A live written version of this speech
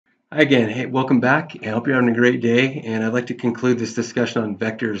Hi again. Hey, welcome back. I hope you're having a great day. And I'd like to conclude this discussion on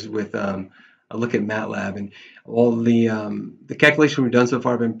vectors with a look at MATLAB. And all the calculations we've done so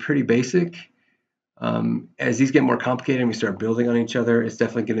far have been pretty basic. As these get more complicated and we start building on each other, it's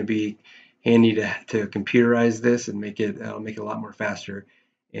definitely going to be handy to computerize this and make it a lot more faster.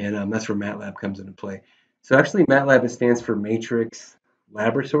 And that's where MATLAB comes into play. So actually, MATLAB stands for Matrix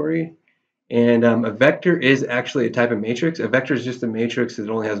Laboratory. And a vector is actually a type of matrix. A vector is just a matrix that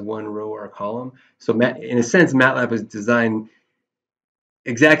only has one row or a column. So in a sense, MATLAB is designed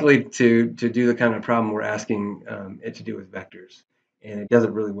exactly to do the kind of problem we're asking it to do with vectors. And it does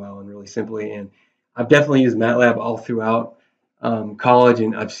it really well and really simply. And I've definitely used MATLAB all throughout college,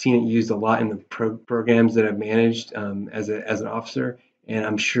 and I've seen it used a lot in the programs that I've managed as an officer. And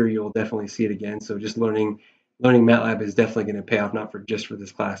I'm sure you'll definitely see it again. So just learning MATLAB is definitely going to pay off, not for just for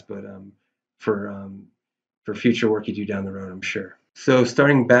this class, but for um, for future work you do down the road, I'm sure. So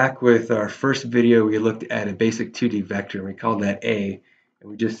starting back with our first video, we looked at a basic 2D vector, and we called that A,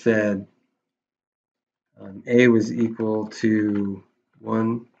 and we just said A was equal to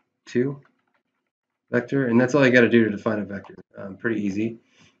 1, 2 vector, and that's all you got to do to define a vector. Pretty easy.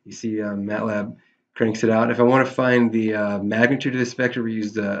 You see MATLAB cranks it out. If I want to find the magnitude of this vector, we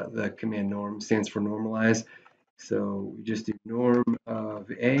use the command norm. It stands for normalize. So we just do norm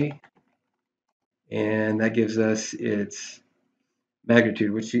of A, and that gives us its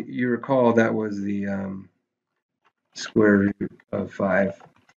magnitude, which you recall that was the square root of 5.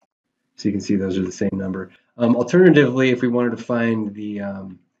 So you can see those are the same number. Alternatively, if we wanted to find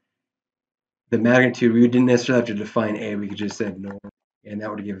the magnitude, we didn't necessarily have to define A. We could just say norm, and that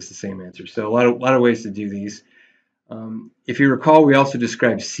would give us the same answer. So a lot of ways to do these. If you recall, we also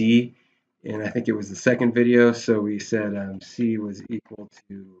described C, and I think it was the second video. So we said C was equal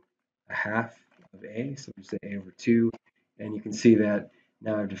to a half of A. So we say A over 2, and you can see that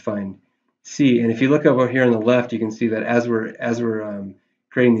now I've defined C. And if you look over here on the left, you can see that as we're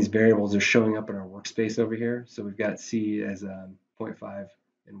creating these variables, they're showing up in our workspace over here. So we've got C as 0.5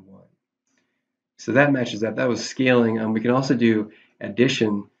 and 1. So that matches up. That was scaling. We can also do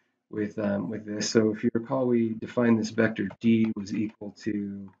addition with this. So if you recall, we defined this vector D was equal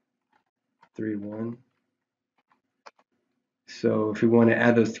to 3, 1. So if we want to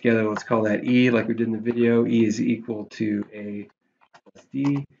add those together, let's call that E, like we did in the video. E is equal to A plus D,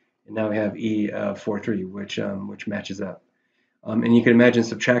 and now we have E 4, 3, which matches up. And you can imagine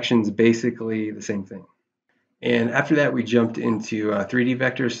subtraction is basically the same thing. And after that, we jumped into 3D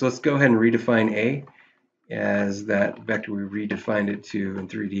vectors. So let's go ahead and redefine A as that vector we redefined it to in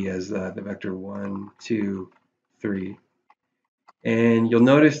 3D as the vector 1, 2, 3. And you'll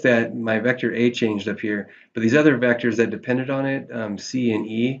notice that my vector A changed up here, but these other vectors that depended on it, C and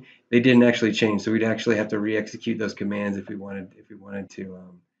E, they didn't actually change. So we'd actually have to re-execute those commands if we wanted to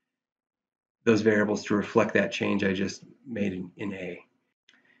those variables to reflect that change I just made in A.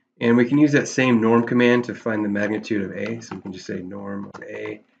 And we can use that same norm command to find the magnitude of A. So we can just say norm of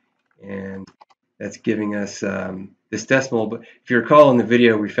A, and that's giving us this decimal. But if you recall in the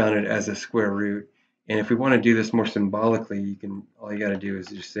video, we found it as a square root. And if we want to do this more symbolically, all you got to do is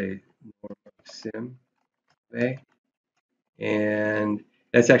just say norm of sim of A, and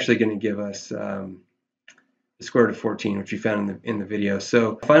that's actually going to give us the square root of 14, which we found in the video.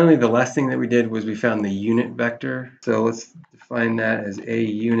 So finally, the last thing that we did was we found the unit vector. So let's define that as A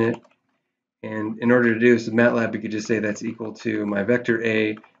unit. And in order to do this with MATLAB, we could just say that's equal to my vector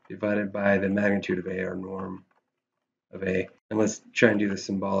A divided by the magnitude of A, or norm of A. And let's try and do this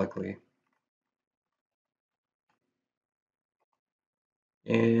symbolically.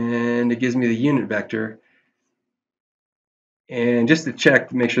 And it gives me the unit vector. And just to check,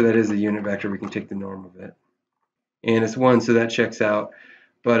 to make sure that is a unit vector, we can take the norm of it. And it's 1, so that checks out.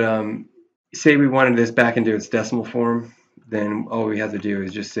 But say we wanted this back into its decimal form, then all we have to do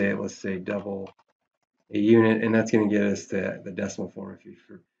is just say, let's say double a unit, and that's going to get us the decimal form.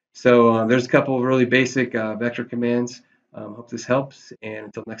 So there's a couple of really basic vector commands. Hope this helps, and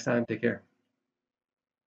until next time, take care.